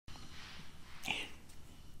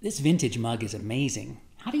This vintage mug is amazing.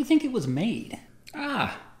 How do you think it was made?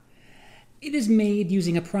 It is made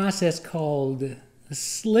using a process called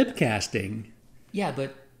slipcasting. Yeah,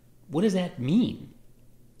 but what does that mean?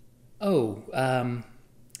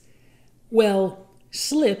 Well,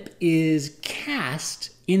 slip is cast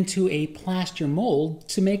into a plaster mold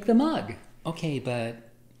to make the mug. Okay, but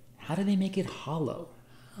how do they make it hollow?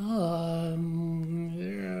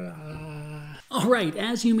 All right,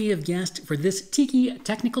 as you may have guessed, for this Tiki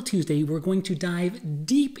Technical Tuesday, we're going to dive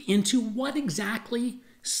deep into what exactly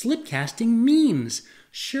slipcasting means.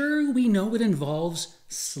 Sure, we know it involves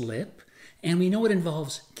slip, and we know it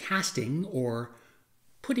involves casting, or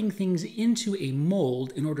putting things into a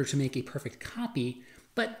mold in order to make a perfect copy,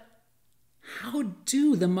 but how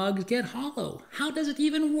do the mugs get hollow? How does it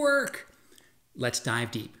even work? Let's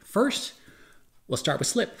dive deep. First, we'll start with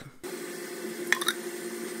slip.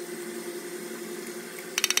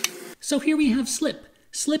 So here we have slip.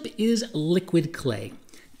 Slip is liquid clay.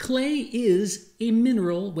 Clay is a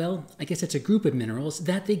mineral, well, I guess it's a group of minerals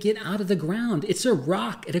that they get out of the ground. It's a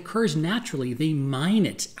rock. It occurs naturally. They mine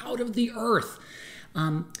it out of the earth.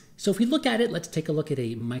 So if we look at it, let's take a look at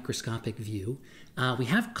a microscopic view. We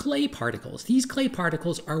have clay particles. These clay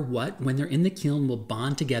particles are what, when they're in the kiln, will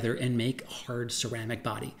bond together and make a hard ceramic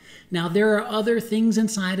body. Now, there are other things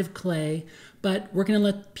inside of clay, but we're going to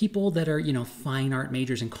let people that are, fine art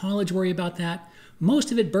majors in college worry about that.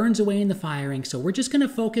 Most of it burns away in the firing, so we're just going to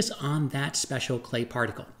focus on that special clay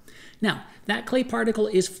particle. Now, that clay particle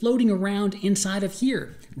is floating around inside of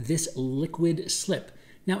here, this liquid slip.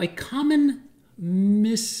 Now, a common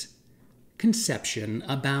misconception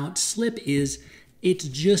about slip is it's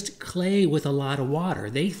just clay with a lot of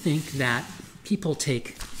water. They think that people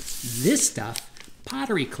take this stuff,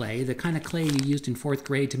 pottery clay, the kind of clay you used in 4th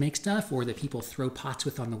grade to make stuff, or that people throw pots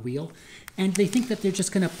with on the wheel, and they think that they're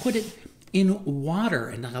just going to put it in water,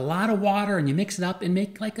 and a lot of water, and you mix it up and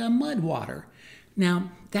make like a mud water. Now,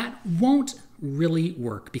 that won't really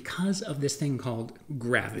work because of this thing called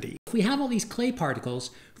gravity. If we have all these clay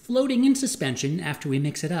particles floating in suspension after we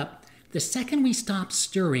mix it up, the second we stop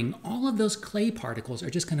stirring, all of those clay particles are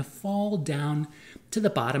just going to fall down to the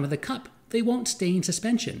bottom of the cup. They won't stay in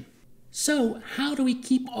suspension. So how do we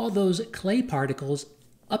keep all those clay particles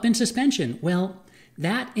up in suspension? Well,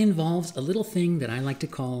 that involves a little thing that I like to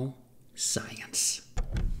call science.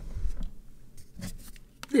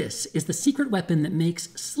 This is the secret weapon that makes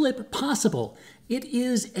slip possible. It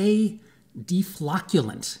is a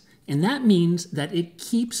deflocculant, and that means that it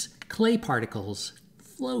keeps clay particles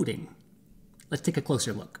floating. Let's take a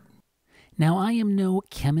closer look. Now, I am no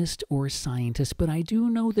chemist or scientist, but I do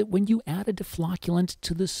know that when you add a deflocculant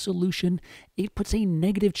to the solution, it puts a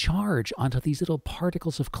negative charge onto these little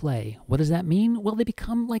particles of clay. What does that mean? Well, they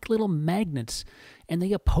become like little magnets, and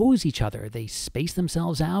they oppose each other. They space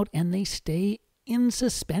themselves out, and they stay in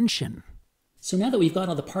suspension. So now that we've got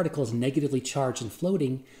all the particles negatively charged and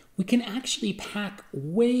floating, we can actually pack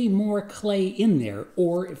way more clay in there,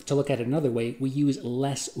 or if to look at it another way, we use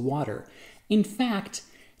less water. In fact,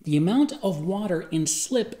 the amount of water in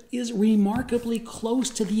slip is remarkably close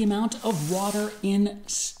to the amount of water in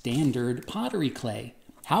standard pottery clay.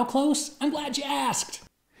 How close? I'm glad you asked.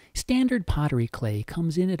 Standard pottery clay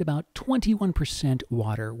comes in at about 21%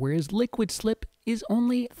 water, whereas liquid slip is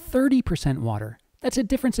only 30% water. That's a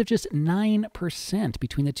difference of just 9%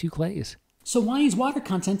 between the two clays. So why is water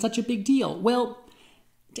content such a big deal? Well,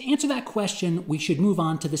 to answer that question, we should move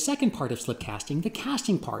on to the second part of slip casting, the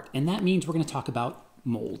casting part, and that means we're going to talk about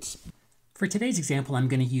molds. For today's example, I'm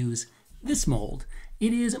going to use this mold.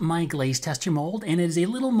 It is my glaze tester mold, and it is a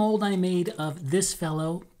little mold I made of this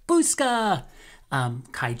fellow, Buska.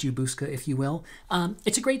 Kaiju Buska, if you will.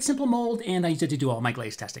 It's a great simple mold, and I use it to do all my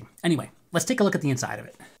glaze testing. Anyway, let's take a look at the inside of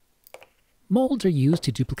it. Molds are used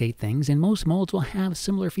to duplicate things, and most molds will have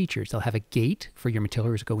similar features. They'll have a gate for your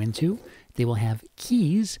materials to go into. They will have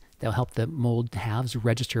keys that'll help the mold halves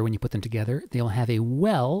register when you put them together. They'll have a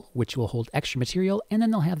well, which will hold extra material, and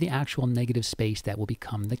then they'll have the actual negative space that will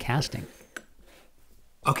become the casting.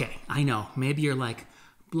 Okay, I know. Maybe you're like,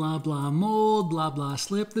 blah, blah, mold, blah, blah,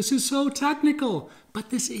 slip. This is so technical. But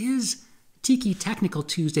this is Tiki Technical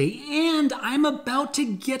Tuesday, and I'm about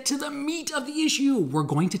to get to the meat of the issue. We're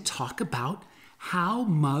going to talk about how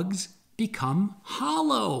mugs become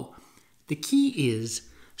hollow. The key is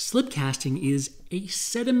slip casting is a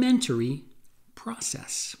sedimentary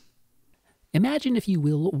process. Imagine, if you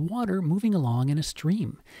will, water moving along in a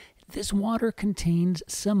stream. This water contains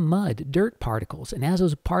some mud, dirt particles, and as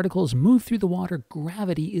those particles move through the water,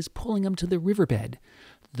 gravity is pulling them to the riverbed.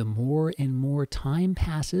 The more and more time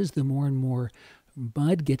passes, the more and more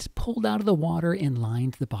mud gets pulled out of the water and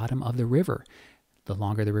lined the bottom of the river. The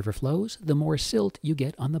longer the river flows, the more silt you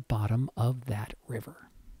get on the bottom of that river.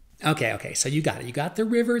 Okay, so you got it. You got the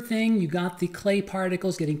river thing, you got the clay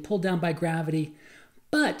particles getting pulled down by gravity.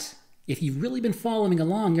 But if you've really been following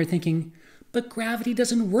along, you're thinking, but gravity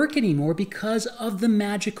doesn't work anymore because of the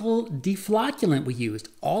magical deflocculant we used.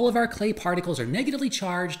 All of our clay particles are negatively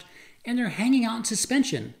charged and they're hanging out in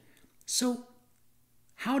suspension. So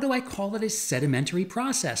how do I call it a sedimentary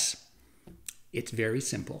process? It's very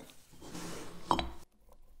simple.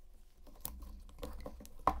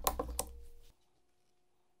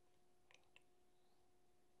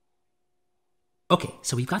 Okay,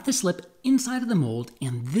 so we've got the slip inside of the mold,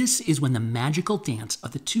 and this is when the magical dance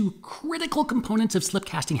of the two critical components of slip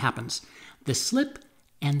casting happens, the slip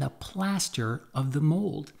and the plaster of the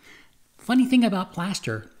mold. Funny thing about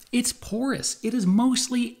plaster, it's porous. It is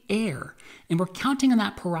mostly air, and we're counting on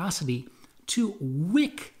that porosity to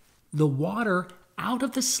wick the water out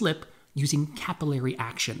of the slip using capillary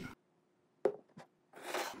action.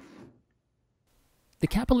 The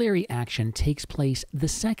capillary action takes place the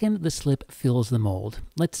second the slip fills the mold.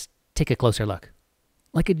 Let's take a closer look.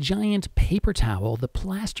 Like a giant paper towel, the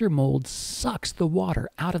plaster mold sucks the water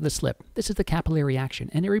out of the slip. This is the capillary action,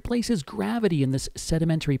 and it replaces gravity in this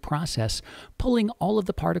sedimentary process, pulling all of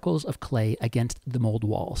the particles of clay against the mold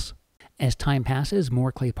walls. As time passes,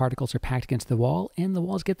 more clay particles are packed against the wall, and the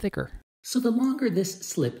walls get thicker. So the longer this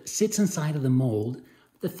slip sits inside of the mold,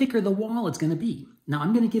 the thicker the wall is going to be. Now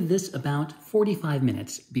I'm going to give this about 45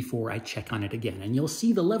 minutes before I check on it again, and you'll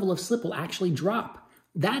see the level of slip will actually drop.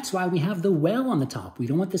 That's why we have the well on the top. We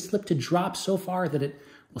don't want the slip to drop so far that it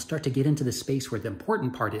will start to get into the space where the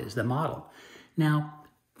important part is, the model. Now,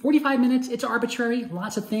 45 minutes, it's arbitrary.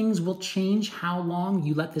 Lots of things will change how long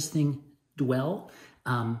you let this thing dwell.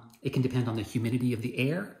 It can depend on the humidity of the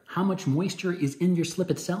air, how much moisture is in your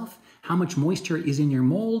slip itself, how much moisture is in your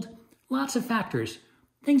mold. Lots of factors,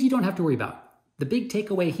 things you don't have to worry about. The big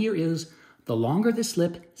takeaway here is the longer the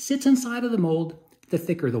slip sits inside of the mold, the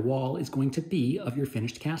thicker the wall is going to be of your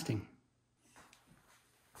finished casting.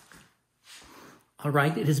 All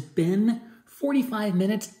right, it has been 45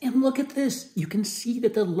 minutes, and look at this. You can see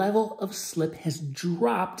that the level of slip has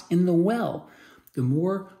dropped in the well. The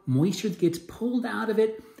more moisture that gets pulled out of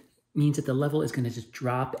it means that the level is going to just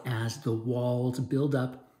drop as the walls build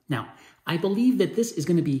up. Now, I believe that this is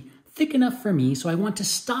going to be thick enough for me, so I want to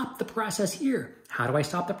stop the process here. How do I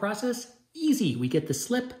stop the process? Easy. We get the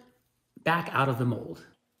slip back out of the mold.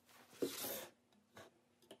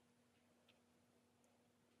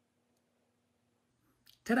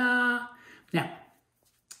 Ta-da! Now,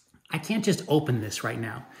 I can't just open this right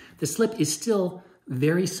now. The slip is still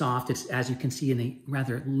very soft. It's, as you can see, in a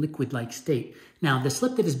rather liquid-like state. Now, the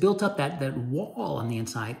slip that has built up that wall on the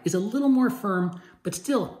inside is a little more firm, but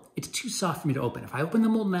still, it's too soft for me to open. If I open the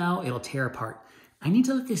mold now, it'll tear apart. I need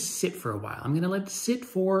to let this sit for a while. I'm going to let it sit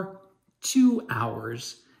for 2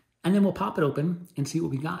 hours, and then we'll pop it open and see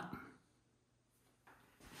what we got.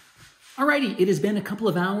 Alrighty, it has been a couple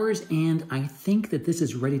of hours, and I think that this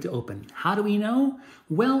is ready to open. How do we know?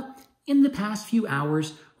 Well, in the past few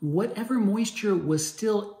hours, whatever moisture was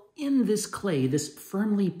still in this clay, this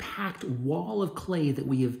firmly packed wall of clay that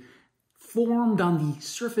we have formed on the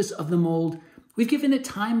surface of the mold, we've given it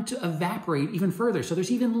time to evaporate even further. So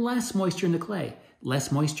there's even less moisture in the clay.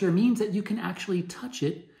 Less moisture means that you can actually touch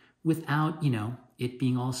it without, it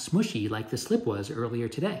being all smushy like the slip was earlier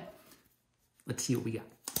today. Let's see what we got.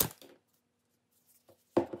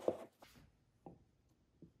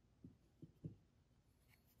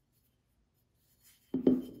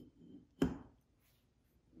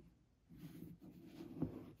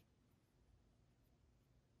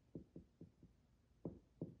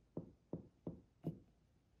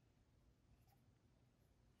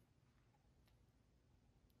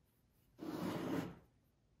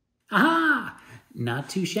 Aha! Not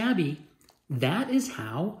too shabby. That is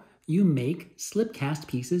how you make slip cast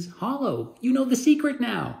pieces hollow. You know the secret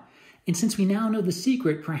now. And since we now know the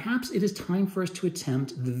secret, perhaps it is time for us to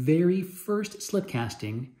attempt the very first slip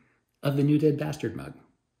casting of the new Dead Bastard mug.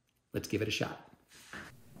 Let's give it a shot.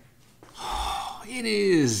 It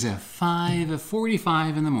is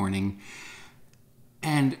 5:45 in the morning,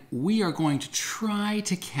 and we are going to try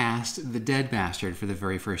to cast the Dead Bastard for the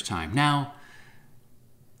very first time. Now,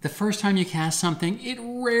 the first time you cast something, it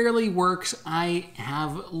rarely works. I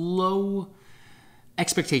have low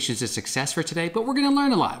expectations of success for today, but we're going to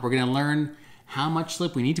learn a lot. We're going to learn how much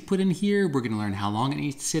slip we need to put in here. We're going to learn how long it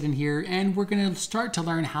needs to sit in here, and we're going to start to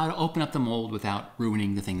learn how to open up the mold without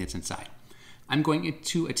ruining the thing that's inside. I'm going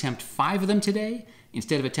to attempt 5 of them today.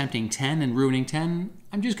 Instead of attempting 10 and ruining 10,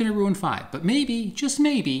 I'm just going to ruin 5. But maybe, just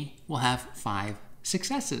maybe, we'll have 5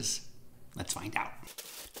 successes. Let's find out.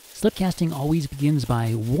 Slipcasting always begins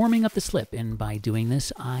by warming up the slip, and by doing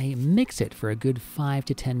this, I mix it for a good 5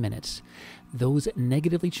 to 10 minutes. Those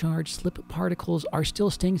negatively charged slip particles are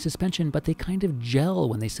still staying in suspension, but they kind of gel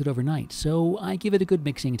when they sit overnight, so I give it a good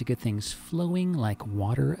mixing to get things flowing like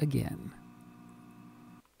water again.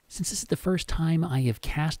 Since this is the first time I have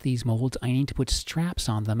cast these molds, I need to put straps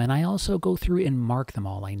on them, and I also go through and mark them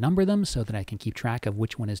all. I number them so that I can keep track of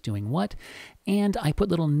which one is doing what, and I put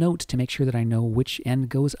little notes to make sure that I know which end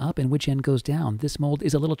goes up and which end goes down. This mold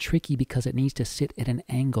is a little tricky because it needs to sit at an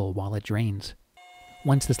angle while it drains.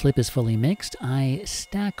 Once the slip is fully mixed, I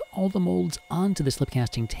stack all the molds onto the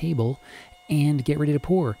slipcasting table and get ready to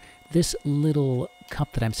pour. This little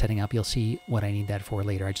cup that I'm setting up, you'll see what I need that for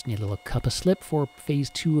later. I just need a little cup of slip for phase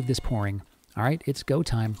 2 of this pouring. All right, it's go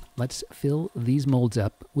time. Let's fill these molds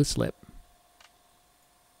up with slip.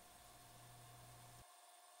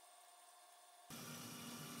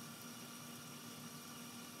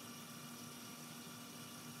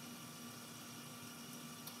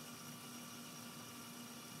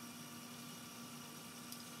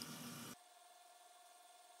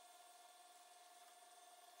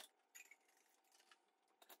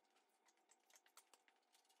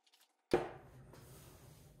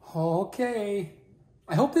 Okay,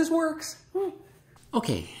 I hope this works.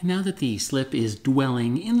 Okay, now that the slip is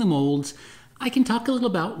dwelling in the molds, I can talk a little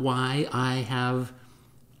about why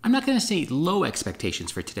I'm not going to say low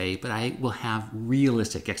expectations for today, but I will have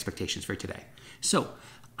realistic expectations for today. So,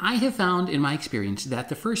 I have found in my experience that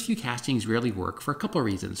the first few castings rarely work for a couple of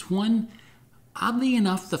reasons. One, oddly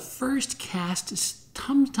enough, the first cast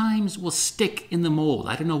sometimes will stick in the mold.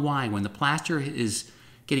 I don't know why. When the plaster is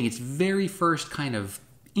getting its very first kind of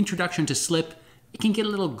introduction to slip, it can get a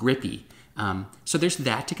little grippy. So there's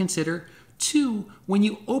that to consider. 2, when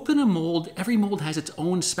you open a mold, every mold has its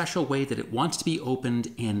own special way that it wants to be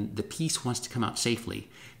opened and the piece wants to come out safely.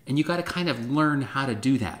 And you got to kind of learn how to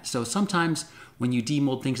do that. So sometimes when you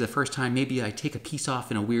demold things the first time, maybe I take a piece off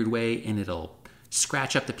in a weird way and it'll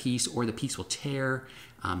scratch up the piece or the piece will tear.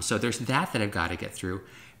 So there's that I've got to get through.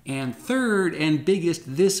 And third and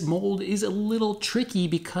biggest, this mold is a little tricky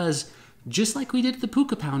because just like we did at the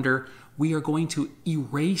puka pounder, we are going to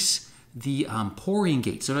erase the pouring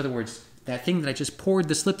gate. So in other words, that thing that I just poured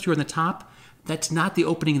the slip through on the top, that's not the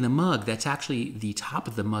opening in the mug. That's actually the top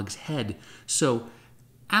of the mug's head. So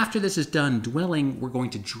after this is done dwelling, we're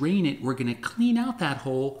going to drain it. We're going to clean out that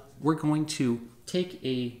hole. We're going to take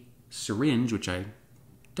a syringe, which I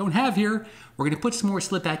don't have here. We're going to put some more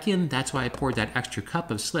slip back in. That's why I poured that extra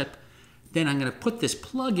cup of slip. Then I'm going to put this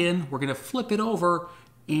plug in. We're going to flip it over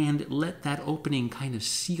and let that opening kind of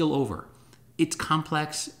seal over. It's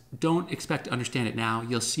complex. Don't expect to understand it now.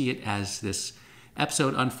 You'll see it as this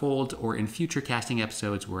episode unfolds or in future casting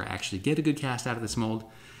episodes where I actually get a good cast out of this mold.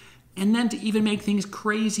 And then to even make things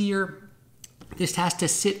crazier, this has to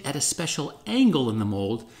sit at a special angle in the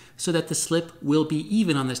mold so that the slip will be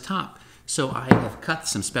even on this top. So I have cut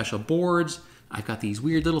some special boards. I've got these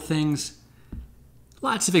weird little things.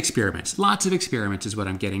 Lots of experiments. Lots of experiments is what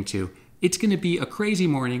I'm getting to. It's going to be a crazy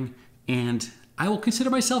morning, and I will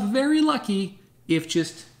consider myself very lucky if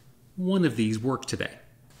just one of these work today.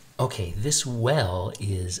 Okay, this well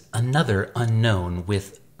is another unknown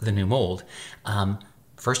with the new mold.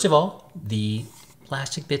 First of all, the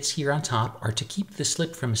plastic bits here on top are to keep the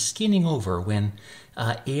slip from skinning over. When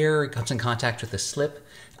air comes in contact with the slip,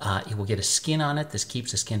 it will get a skin on it. This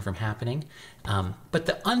keeps the skin from happening. But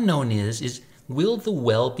the unknown is will the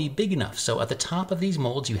well be big enough? So at the top of these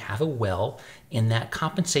molds, you have a well, and that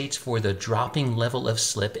compensates for the dropping level of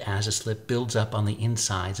slip as a slip builds up on the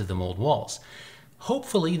insides of the mold walls.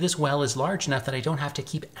 Hopefully this well is large enough that I don't have to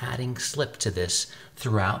keep adding slip to this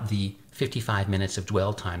throughout the 55 minutes of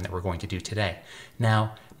dwell time that we're going to do today.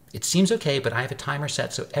 Now, it seems okay, but I have a timer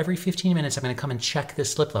set, so every 15 minutes I'm going to come and check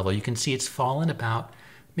this slip level. You can see it's fallen about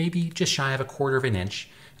maybe just shy of 1/4 of an inch.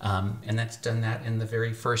 And that's done that in the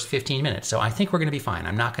very first 15 minutes. So I think we're going to be fine.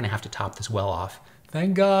 I'm not going to have to top this well off.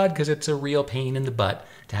 Thank God, because it's a real pain in the butt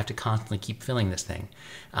to have to constantly keep filling this thing.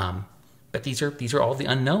 But these are all the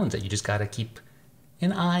unknowns that you just got to keep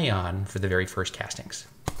an eye on for the very first castings.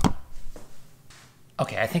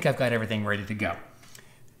 Okay, I think I've got everything ready to go.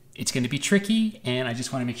 It's going to be tricky, and I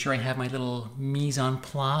just want to make sure I have my little mise en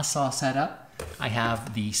place all set up. I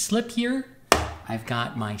have the slip here. I've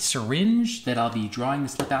got my syringe that I'll be drawing the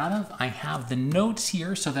slip out of. I have the notes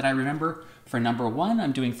here so that I remember for number 1,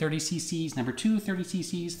 I'm doing 30 cc's, number 2, 30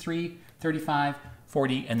 cc's, 3, 35,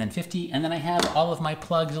 40, and then 50. And then I have all of my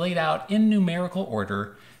plugs laid out in numerical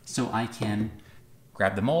order so I can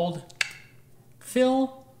grab the mold,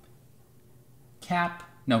 fill, cap,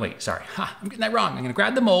 no wait, sorry, I'm getting that wrong. I'm gonna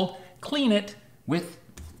grab the mold, clean it with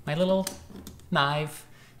my little knife.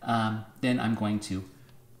 Then I'm going to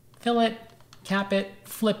fill it, cap it,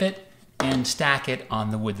 flip it, and stack it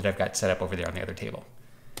on the wood that I've got set up over there on the other table.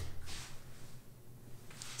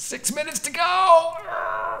 6 minutes to go!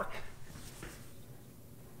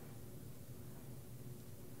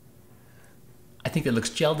 I think it looks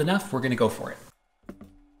gelled enough. We're going to go for it.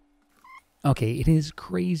 Okay, it is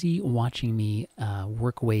crazy watching me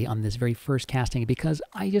work away on this very first casting because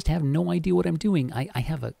I just have no idea what I'm doing. I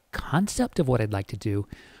have a concept of what I'd like to do,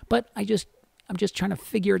 but I'm just trying to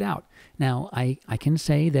figure it out. Now, I can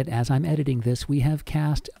say that as I'm editing this, we have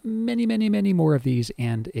cast many, many, many more of these,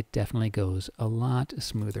 and it definitely goes a lot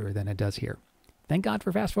smoother than it does here. Thank God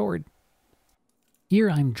for fast forward. Here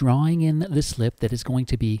I'm drawing in the slip that is going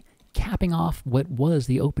to be capping off what was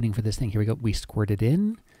the opening for this thing. Here we go. We squirt it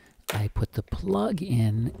in. I put the plug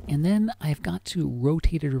in, and then I've got to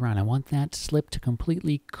rotate it around. I want that slip to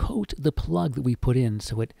completely coat the plug that we put in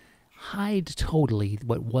so it hides totally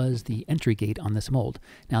what was the entry gate on this mold.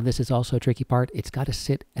 Now, this is also a tricky part. It's got to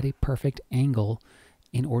sit at a perfect angle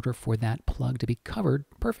in order for that plug to be covered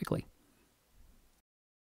perfectly.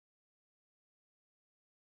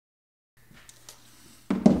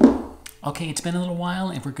 Okay, it's been a little while,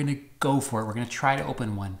 and we're going to go for it. We're going to try to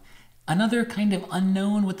open one. Another kind of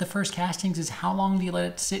unknown with the first castings is how long do you let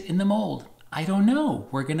it sit in the mold? I don't know.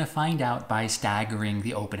 We're going to find out by staggering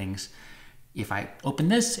the openings. If I open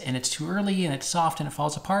this and it's too early and it's soft and it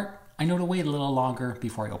falls apart, I know to wait a little longer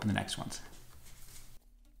before I open the next ones.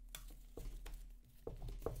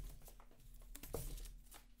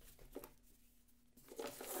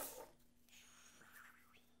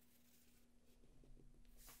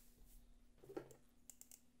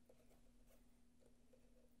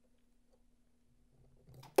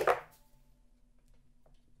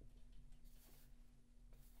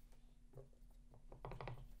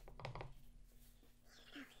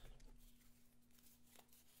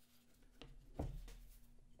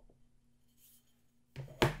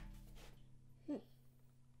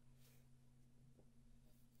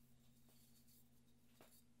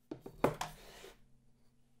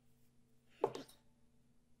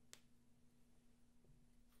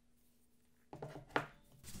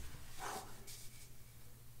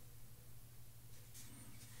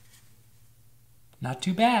 Not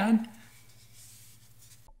too bad.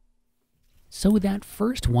 So that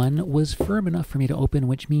first one was firm enough for me to open,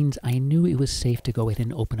 which means I knew it was safe to go ahead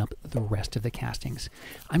and open up the rest of the castings.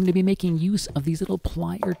 I'm going to be making use of these little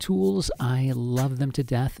plier tools. I love them to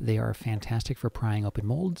death. They are fantastic for prying open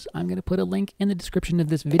molds. I'm going to put a link in the description of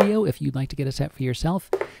this video if you'd like to get a set for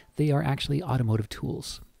yourself. They are actually automotive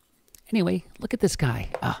tools. Anyway, look at this guy.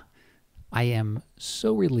 I am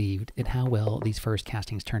so relieved at how well these first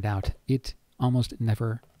castings turned out. It almost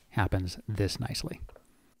never happens this nicely.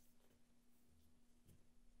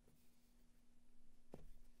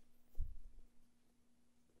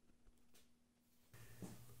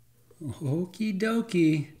 Okie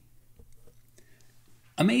dokie.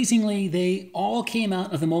 Amazingly, they all came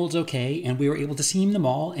out of the molds okay, and we were able to seam them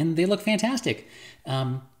all, and they look fantastic.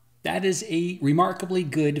 That is a remarkably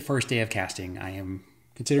good first day of casting. I am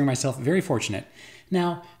considering myself very fortunate.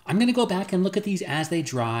 Now, I'm going to go back and look at these as they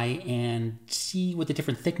dry and see what the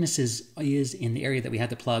different thicknesses is in the area that we had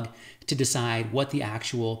the plug to decide what the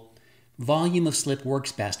actual volume of slip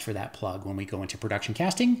works best for that plug when we go into production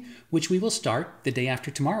casting, which we will start the day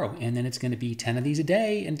after tomorrow. And then it's going to be 10 of these a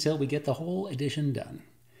day until we get the whole edition done.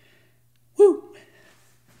 Woo!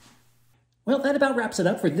 Well, that about wraps it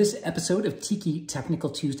up for this episode of Tiki Technical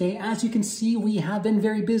Tuesday. As you can see, we have been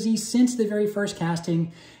very busy since the very first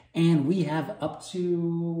casting, and we have up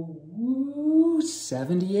to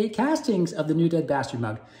 78 castings of the new Dead Bastard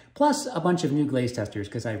mug, plus a bunch of new glaze testers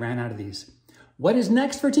because I ran out of these. What is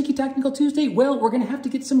next for Tiki Technical Tuesday? Well, we're going to have to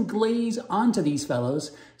get some glaze onto these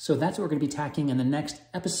fellows, so that's what we're going to be tacking in the next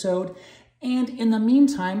episode. And in the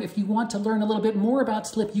meantime, if you want to learn a little bit more about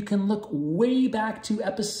slip, you can look way back to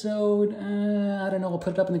episode, I don't know, we'll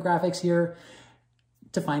put it up in the graphics here,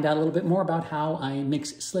 to find out a little bit more about how I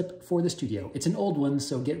mix slip for the studio. It's an old one,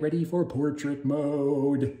 so get ready for portrait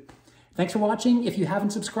mode. Thanks for watching. If you haven't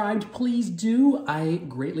subscribed, please do. I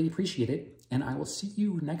greatly appreciate it, and I will see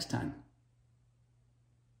you next time.